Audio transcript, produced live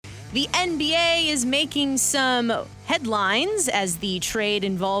The NBA is making some headlines as the trade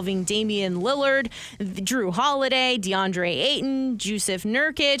involving Damian Lillard, Jrue Holiday, Deandre Ayton, Jusuf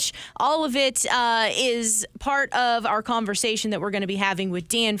Nurkic. All of it is part of our conversation that we're going to be having with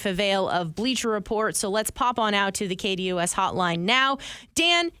Dan Favale of Bleacher Report. So let's pop on out to the KDUS hotline now.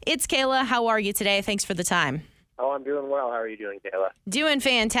 Dan, it's Kayla. How are you today? Thanks for the time. Oh, I'm doing well. How are you doing, Kayla? Doing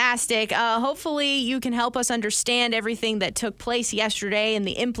fantastic. Hopefully you can help us understand everything that took place yesterday and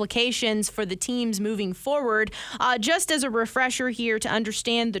the implications for the teams moving forward. Just as a refresher here to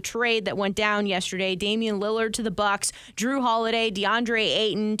understand the trade that went down yesterday, Damian Lillard to the Bucks, Jrue Holiday, Deandre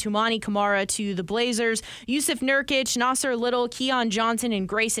Ayton, Toumani Camara to the Blazers, Jusuf Nurkic, Nassir Little, Keon Johnson, and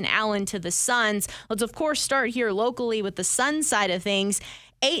Grayson Allen to the Suns. Let's, of course, start here locally with the Suns side of things.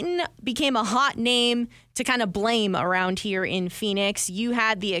 Ayton became a hot name to kind of blame around here in Phoenix. You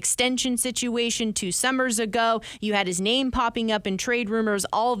had the extension situation 2 summers ago. You had his name popping up in trade rumors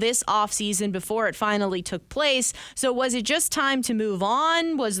all this offseason before it finally took place. So was it just time to move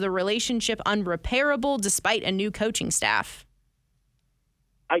on? Was the relationship unrepairable despite a new coaching staff?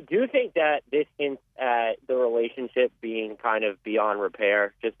 I do think that this hints at the relationship being kind of beyond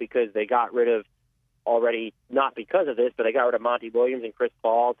repair just because they got rid of already, not because of this, but they got rid of Monty Williams and Chris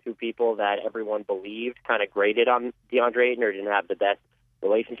Paul, 2 people that everyone believed kind of graded on Deandre Ayton or didn't have the best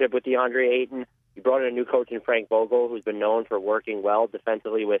relationship with Deandre Ayton. You brought in a new coach in Frank Vogel, who's been known for working well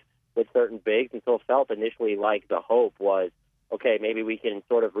defensively with certain bigs, and so it felt initially like the hope was, okay, maybe we can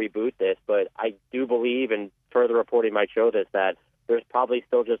sort of reboot this, but I do believe, and further reporting might show this, that there's probably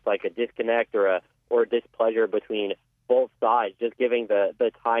still just like a disconnect or a displeasure between both sides, just giving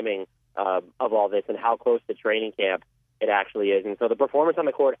the timing of all this and how close to training camp it actually is. And so the performance on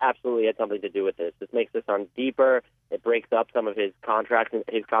the court absolutely had something to do with this. This makes the Suns deeper. It breaks up some of his contract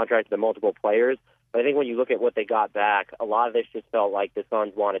to multiple players. But I think when you look at what they got back, a lot of this just felt like the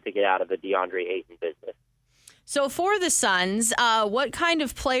Suns wanted to get out of the Deandre Ayton business. So for the Suns, what kind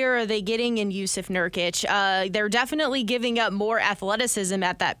of player are they getting in Jusuf Nurkic? They're definitely giving up more athleticism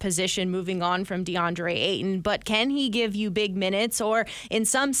at that position, moving on from Deandre Ayton. But can he give you big minutes, or in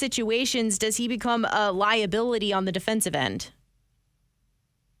some situations, does he become a liability on the defensive end?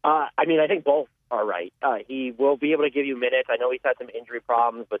 I think both are right. He will be able to give you minutes. I know he's had some injury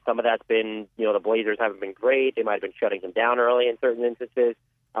problems, but some of that's been, the Blazers haven't been great. They might have been shutting him down early in certain instances.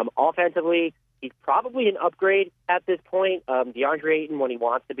 Offensively, he's probably an upgrade at this point. Deandre Ayton, when he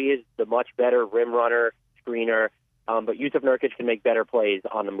wants to be, is the much better rim runner, screener. But Jusuf Nurkic can make better plays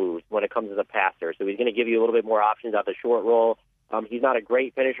on the moves when it comes as a passer. So he's going to give you a little bit more options out the short roll. He's not a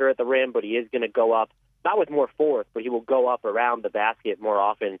great finisher at the rim, but he is going to go up, not with more force, but he will go up around the basket more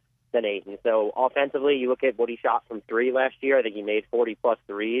often than Ayton. So offensively, you look at what he shot from 3 last year. I think he made 40-plus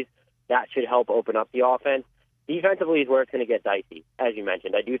threes. That should help open up the offense. Defensively is where it's going to get dicey, as you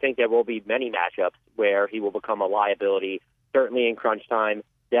mentioned. I do think there will be many matchups where he will become a liability, certainly in crunch time,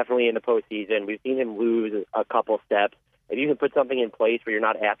 definitely in the postseason. We've seen him lose a couple steps. If you can put something in place where you're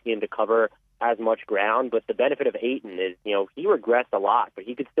not asking him to cover as much ground, but the benefit of Ayton is, he regressed a lot, but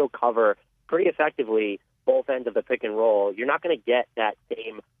he could still cover pretty effectively both ends of the pick and roll. You're not going to get that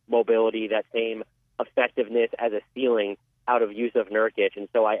same mobility, that same effectiveness as a ceiling out of Jusuf Nurkic. And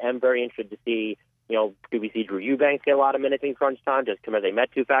so I am very interested to see, do we see Drew Eubanks get a lot of minutes in crunch time? Does Kemeze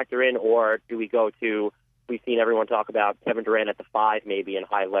Metu factor in? Or do we go to, we've seen everyone talk about Kevin Durant at the 5 maybe in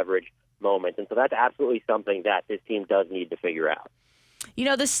high leverage moments. And so that's absolutely something that this team does need to figure out.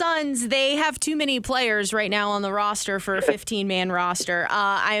 The Suns, they have too many players right now on the roster for a 15-man roster.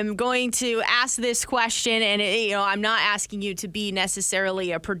 I am going to ask this question, and I'm not asking you to be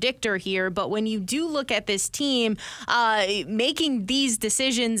necessarily a predictor here, but when you do look at this team making these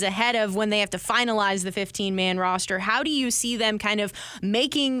decisions ahead of when they have to finalize the 15-man roster, how do you see them kind of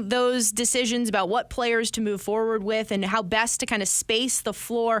making those decisions about what players to move forward with and how best to kind of space the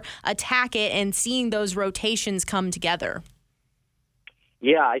floor, attack it, and seeing those rotations come together?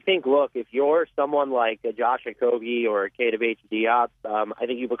 Yeah, I think, look, if you're someone like Josh Okogie or Keita Diop, I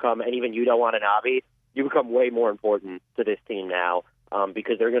think you become, and even Yuta Watanabe, you become way more important to this team now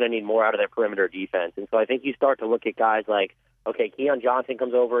because they're going to need more out of their perimeter defense. And so I think you start to look at guys like, okay, Keon Johnson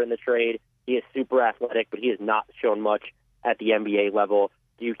comes over in the trade. He is super athletic, but he has not shown much at the NBA level.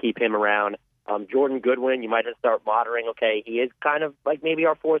 Do you keep him around? Jordan Goodwin, you might just start monitoring, okay, he is kind of like maybe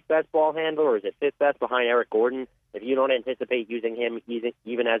our 4th best ball handler, or is it 5th best behind Eric Gordon? If you don't anticipate using him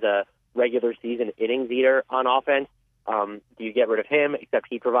even as a regular season innings eater on offense, do you get rid of him? Except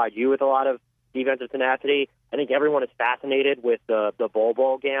he provides you with a lot of defensive tenacity. I think everyone is fascinated with the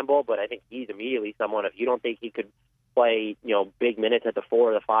Bol gamble, but I think he's immediately someone, if you don't think he could play, big minutes at the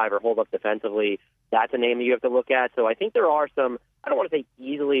 4 or the 5 or hold up defensively, that's a name that you have to look at. So I think there are some, I don't want to say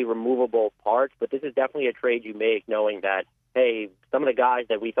easily removable parts, but this is definitely a trade you make knowing that, hey, some of the guys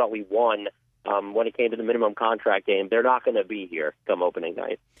that we thought we won when it came to the minimum contract game, they're not going to be here come opening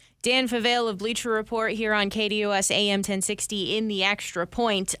night. Dan Favale of Bleacher Report here on KDOS AM 1060 in the Extra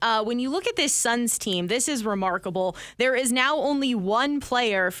Point. When you look at this Suns team, this is remarkable. There is now only one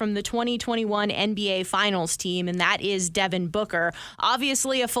player from the 2021 NBA Finals team, and that is Devin Booker.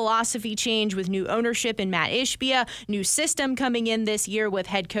 Obviously, a philosophy change with new ownership in Matt Ishbia, new system coming in this year with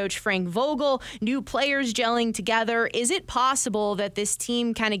head coach Frank Vogel, new players gelling together. Is it possible that this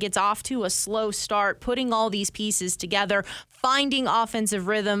team kind of gets off to a slow start, putting all these pieces together, finding offensive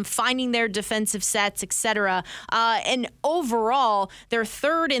rhythm, finding their defensive sets, etc. And overall, they're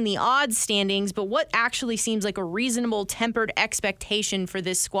third in the odds standings, but what actually seems like a reasonable tempered expectation for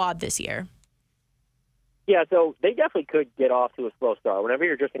this squad this year? Yeah, so they definitely could get off to a slow start whenever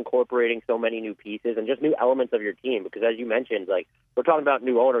you're just incorporating so many new pieces and just new elements of your team. Because as you mentioned, we're talking about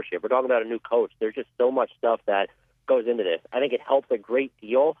new ownership. We're talking about a new coach. There's just so much stuff that goes into this. I think it helps a great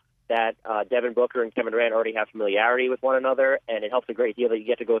deal that Devin Booker and Kevin Durant already have familiarity with one another, and it helps a great deal that you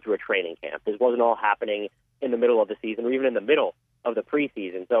get to go through a training camp. This wasn't all happening in the middle of the season or even in the middle of the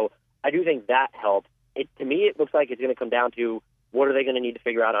preseason. So I do think that helps. To me, it looks like it's going to come down to what are they going to need to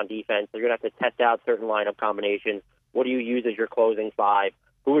figure out on defense. They're going to have to test out certain lineup combinations. What do you use as your closing 5?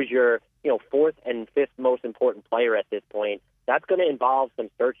 Who is your fourth and fifth most important player at this point? That's going to involve some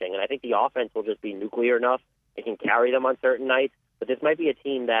searching, and I think the offense will just be nuclear enough. It can carry them on certain nights. But this might be a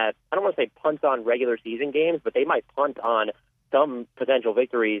team that, I don't want to say punts on regular season games, but they might punt on some potential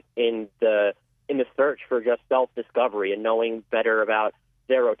victories in the search for just self-discovery and knowing better about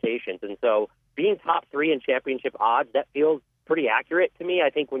their rotations. And so being top 3 in championship odds, that feels pretty accurate to me. I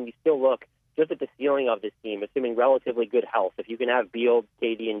think when you still look just at the ceiling of this team, assuming relatively good health, if you can have Beal,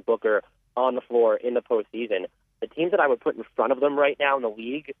 KD, and Booker on the floor in the postseason, the teams that I would put in front of them right now in the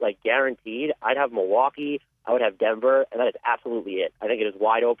league, guaranteed, I'd have Milwaukee, I would have Denver, and that is absolutely it. I think it is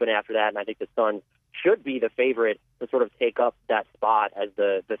wide open after that, and I think the Suns should be the favorite to sort of take up that spot as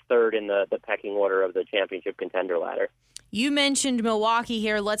the third in the pecking order of the championship contender ladder. You mentioned Milwaukee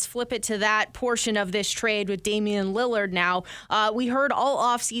here. Let's flip it to that portion of this trade with Damian Lillard now. We heard all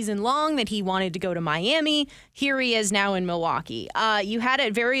offseason long that he wanted to go to Miami. Here he is now in Milwaukee. You had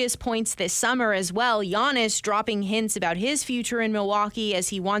at various points this summer as well, Giannis dropping hints about his future in Milwaukee as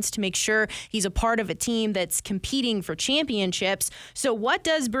he wants to make sure he's a part of a team that's competing for championships. So what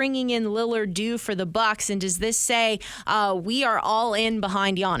does bringing in Lillard do for the Bucks? And does this say we are all in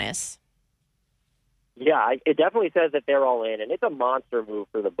behind Giannis? Yeah, it definitely says that they're all in, and it's a monster move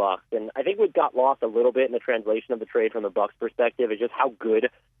for the Bucks. And I think what got lost a little bit in the translation of the trade from the Bucks' perspective is just how good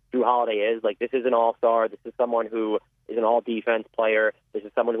Jrue Holiday is. This is an all-star. This is someone who is an all-defense player. This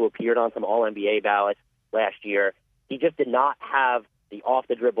is someone who appeared on some all-NBA ballots last year. He just did not have the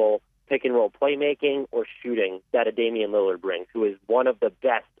off-the-dribble pick-and-roll playmaking or shooting that a Damian Lillard brings, who is one of the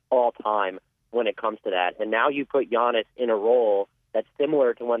best all-time when it comes to that. And now you put Giannis in a role that's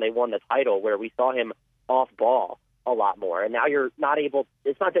similar to when they won the title, where we saw him off ball a lot more. And now you're not able,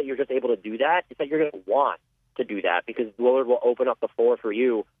 it's not that you're just able to do that, it's that you're going to want to do that because Lillard will open up the floor for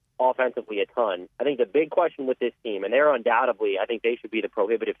you offensively a ton. I think the big question with this team, and they're undoubtedly, I think they should be the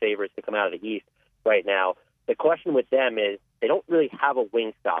prohibitive favorites to come out of the East right now. The question with them is they don't really have a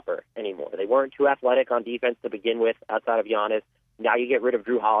wing stopper anymore. They weren't too athletic on defense to begin with outside of Giannis. Now you get rid of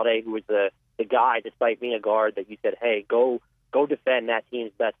Jrue Holiday, who was the guy, despite being a guard, that you said, hey, go defend that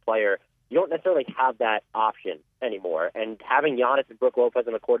team's best player. You don't necessarily have that option anymore. And having Giannis and Brook Lopez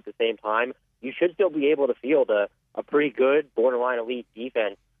on the court at the same time, you should still be able to field a pretty good, borderline elite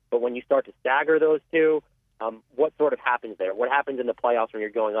defense. But when you start to stagger those two, what sort of happens there? What happens in the playoffs when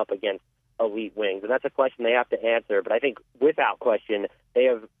you're going up against elite wings? And that's a question they have to answer. But I think without question, they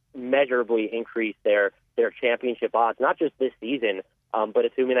have measurably increased their championship odds, not just this season, but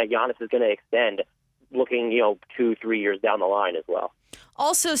assuming that Giannis is going to extend, looking 2-3 years down the line as well.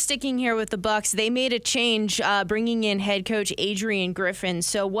 Also sticking here with the Bucks, they made a change bringing in head coach Adrian Griffin.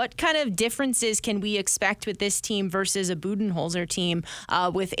 So what kind of differences can we expect with this team versus a Budenholzer team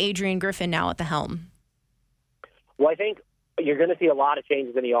with Adrian Griffin now at the helm? Well, I think you're going to see a lot of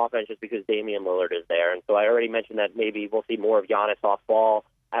changes in the offense just because Damian Lillard is there. And so I already mentioned that maybe we'll see more of Giannis off ball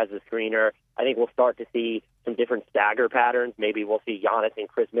as a screener. I think we'll start to see some different stagger patterns. Maybe we'll see Giannis and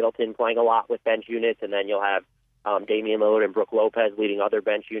Chris Middleton playing a lot with bench units, and then you'll have Damian Lillard and Brook Lopez leading other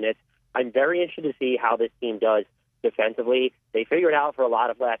bench units. I'm very interested to see how this team does defensively. They figured out for a lot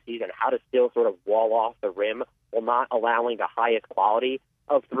of last season how to still sort of wall off the rim while not allowing the highest quality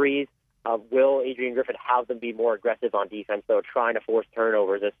of threes. Will Adrian Griffin have them be more aggressive on defense, though, trying to force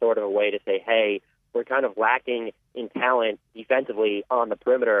turnovers as sort of a way to say, hey, we're kind of lacking in talent defensively on the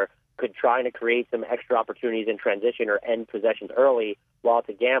perimeter, could trying to create some extra opportunities in transition or end possessions early while it's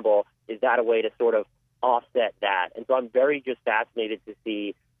a gamble. Is that a way to sort of offset that? And so I'm very just fascinated to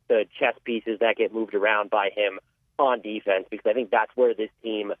see the chess pieces that get moved around by him on defense, because I think that's where this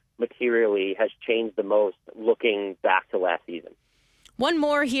team materially has changed the most looking back to last season. One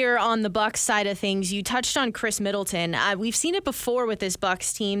more here on the Bucks side of things. You touched on Chris Middleton. We've seen it before with this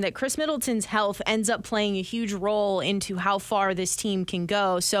Bucks team that Chris Middleton's health ends up playing a huge role into how far this team can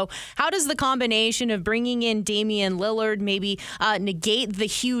go. So how does the combination of bringing in Damian Lillard maybe negate the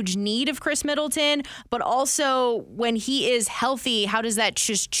huge need of Chris Middleton, but also when he is healthy, how does that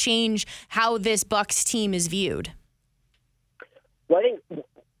just change how this Bucks team is viewed? Well,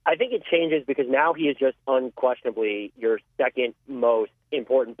 I think it changes because now he is just unquestionably your second most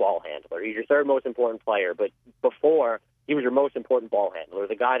important ball handler. He's your third most important player, but before he was your most important ball handler,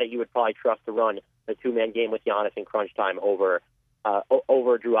 the guy that you would probably trust to run the two-man game with Giannis in crunch time over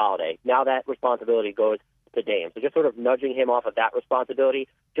Jrue Holiday. Now that responsibility goes to Dame. So just sort of nudging him off of that responsibility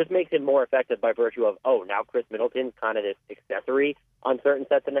just makes him more effective by virtue of, now Chris Middleton's kind of this accessory on certain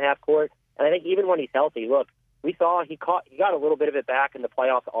sets in the half court. And I think even when he's healthy, look, we saw he got a little bit of it back in the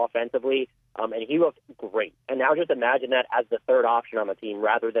playoffs offensively, and he looked great. And now just imagine that as the third option on the team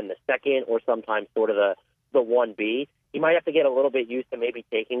rather than the second or sometimes sort of the 1B. He might have to get a little bit used to maybe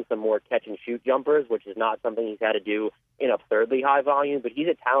taking some more catch-and-shoot jumpers, which is not something he's had to do in absurdly high volume, but he's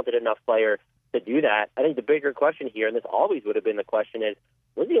a talented enough player to do that. I think the bigger question here, and this always would have been the question, is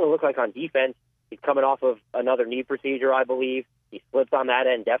what's he going to look like on defense? He's coming off of another knee procedure, I believe. He slipped on that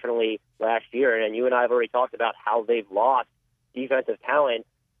end definitely last year, and you and I have already talked about how they've lost defensive talent.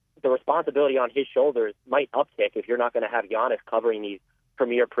 The responsibility on his shoulders might uptick if you're not going to have Giannis covering these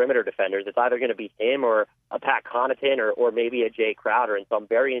premier perimeter defenders. It's either going to be him or a Pat Connaughton or maybe a Jay Crowder, and so I'm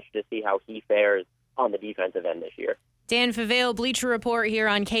very interested to see how he fares on the defensive end this year. Dan Favale, Bleacher Report here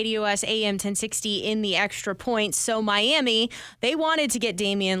on KDOS AM 1060 in the Extra Points. So Miami, they wanted to get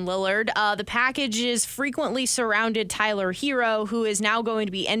Damian Lillard. The packages frequently surrounded Tyler Hero, who is now going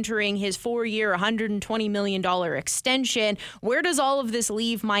to be entering his 4-year, $120 million extension. Where does all of this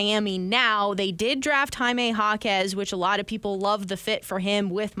leave Miami now? They did draft Jaime Jaquez, which a lot of people love the fit for him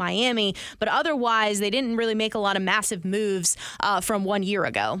with Miami, but otherwise they didn't really make a lot of massive moves from 1 year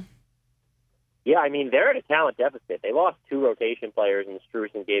ago. Yeah, I mean, they're at a talent deficit. They lost 2 rotation players in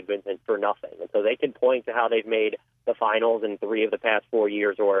Strus and Gabe Vincent for nothing. And so they can point to how they've made the finals in 3 of the past 4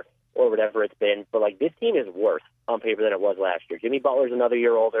 years or whatever it's been. But, this team is worse on paper than it was last year. Jimmy Butler's another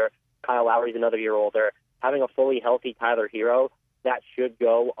year older. Kyle Lowry's another year older. Having a fully healthy Tyler Hero, that should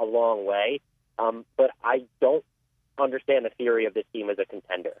go a long way. But I don't understand the theory of this team as a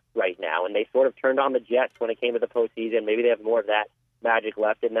contender right now. And they sort of turned on the Jets when it came to the postseason. Maybe they have more of that magic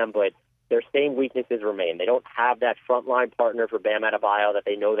left in them, but their same weaknesses remain. They don't have that frontline partner for Bam Adebayo that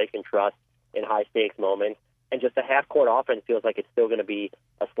they know they can trust in high-stakes moments. And just the half-court offense feels like it's still going to be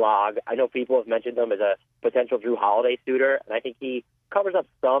a slog. I know people have mentioned them as a potential Jrue Holiday suitor, and I think he covers up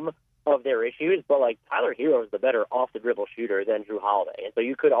some of their issues, but Tyler Hero is the better off-the-dribble shooter than Jrue Holiday. And so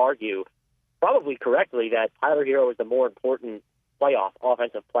you could argue, probably correctly, that Tyler Hero is the more important playoff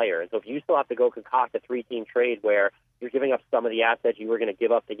offensive player. And so if you still have to go concoct a 3-team trade where you're giving up some of the assets you were going to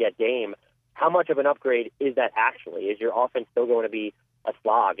give up to get Dame, how much of an upgrade is that actually? Is your offense still going to be a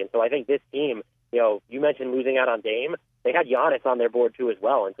slog? And so I think this team, you mentioned losing out on Dame. They had Giannis on their board too as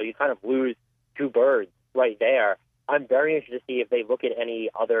well, and so you kind of lose 2 birds right there. I'm very interested to see if they look at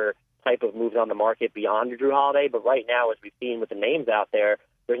any other type of moves on the market beyond Jrue Holiday, but right now, as we've seen with the names out there,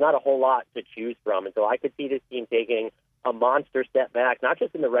 there's not a whole lot to choose from. And so I could see this team taking a monster step back, not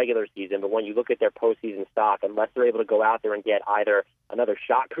just in the regular season, but when you look at their postseason stock, unless they're able to go out there and get either another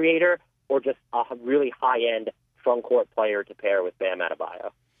shot creator or just a really high-end front-court player to pair with Bam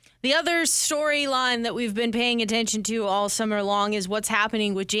Adebayo. The other storyline that we've been paying attention to all summer long is what's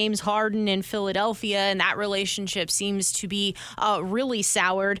happening with James Harden in Philadelphia, and that relationship seems to be really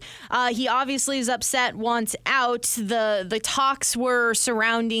soured. He obviously is upset, wants out. The talks were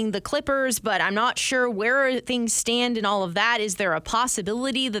surrounding the Clippers, but I'm not sure where things stand in all of that. Is there a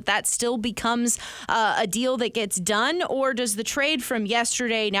possibility that still becomes a deal that gets done, or does the trade from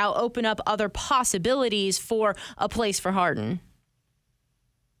yesterday now open up other possibilities for a place for Harden?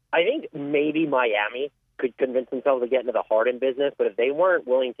 I think maybe Miami could convince themselves to get into the Harden business, but if they weren't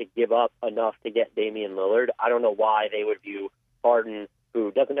willing to give up enough to get Damian Lillard, I don't know why they would view Harden,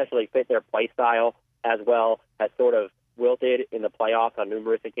 who doesn't necessarily fit their play style, as well has sort of wilted in the playoffs on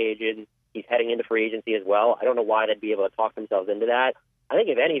numerous occasions. He's heading into free agency as well. I don't know why they'd be able to talk themselves into that. I think,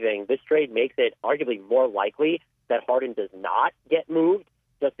 if anything, this trade makes it arguably more likely that Harden does not get moved,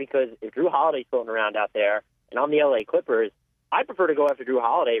 just because if Jrue Holiday's floating around out there, and I'm the LA Clippers, I prefer to go after Jrue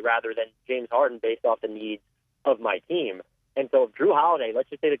Holiday rather than James Harden based off the needs of my team. And so if Jrue Holiday, let's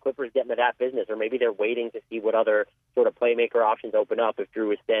just say the Clippers get into that business, or maybe they're waiting to see what other sort of playmaker options open up if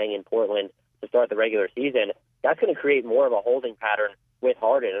Jrue is staying in Portland to start the regular season, that's going to create more of a holding pattern with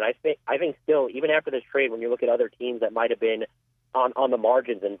Harden. And I think still, even after this trade, when you look at other teams that might have been on the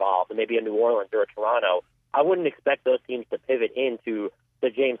margins involved, and maybe a New Orleans or a Toronto, I wouldn't expect those teams to pivot into the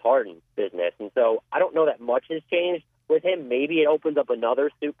James Harden business. And so I don't know that much has changed with him. Maybe it opens up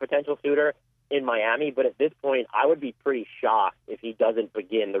another potential suitor in Miami, but at this point, I would be pretty shocked if he doesn't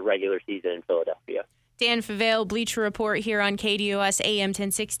begin the regular season in Philadelphia. Dan Favale, Bleacher Report here on KDOS AM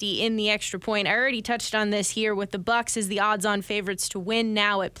 1060 in the Extra Point. I already touched on this here with the Bucks as the odds-on favorites to win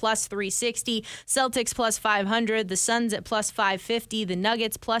now at plus 360, Celtics plus 500, the Suns at plus 550, the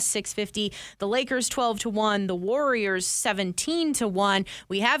Nuggets plus 650, the Lakers 12-1, the Warriors 17-1.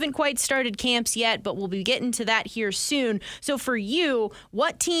 We haven't quite started camps yet, but we'll be getting to that here soon. So for you,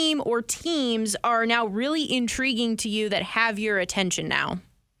 what team or teams are now really intriguing to you that have your attention now?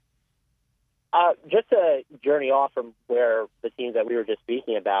 Just to journey off from where the teams that we were just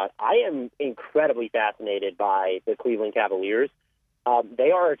speaking about, I am incredibly fascinated by the Cleveland Cavaliers.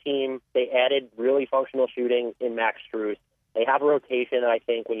 They are a team, they added really functional shooting in Max Strus. They have a rotation, and I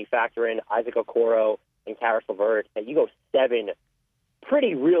think when you factor in Isaac Okoro and Karis LeVert, that you go 7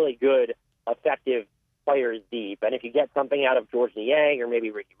 pretty really good, effective players deep. And if you get something out of George Niang, or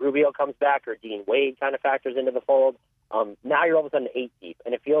maybe Ricky Rubio comes back, or Dean Wade kind of factors into the fold, now you're all of a sudden 8 deep.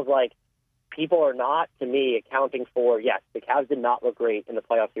 And it feels like people are not, to me, accounting for, yes, the Cavs did not look great in the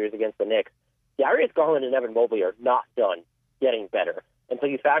playoff series against the Knicks. Darius Garland and Evan Mobley are not done getting better. And so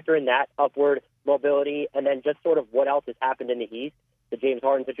you factor in that upward mobility, and then just sort of what else has happened in the East, the James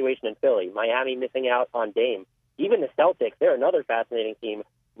Harden situation in Philly, Miami missing out on Dame. Even the Celtics, they're another fascinating team,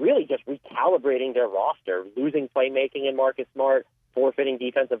 really just recalibrating their roster, losing playmaking in Marcus Smart, forfeiting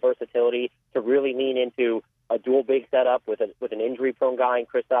defensive versatility to really lean into a dual big setup with an injury-prone guy in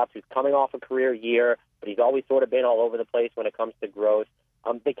Kristaps, who's coming off a career year, but he's always sort of been all over the place when it comes to growth.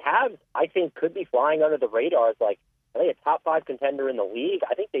 The Cavs, I think, could be flying under the radar as, like, I think a top 5 contender in the league.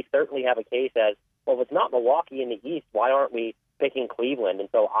 I think they certainly have a case as, well, if it's not Milwaukee in the East, why aren't we picking Cleveland? And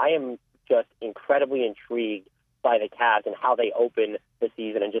so I am just incredibly intrigued by the Cavs and how they open the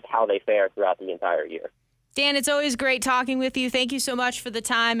season and just how they fare throughout the entire year. Dan, it's always great talking with you. Thank you so much for the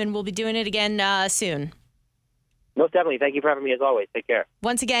time, and we'll be doing it again soon. Most definitely. Thank you for having me, as always. Take care.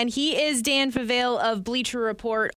 Once again, he is Dan Favale of Bleacher Report.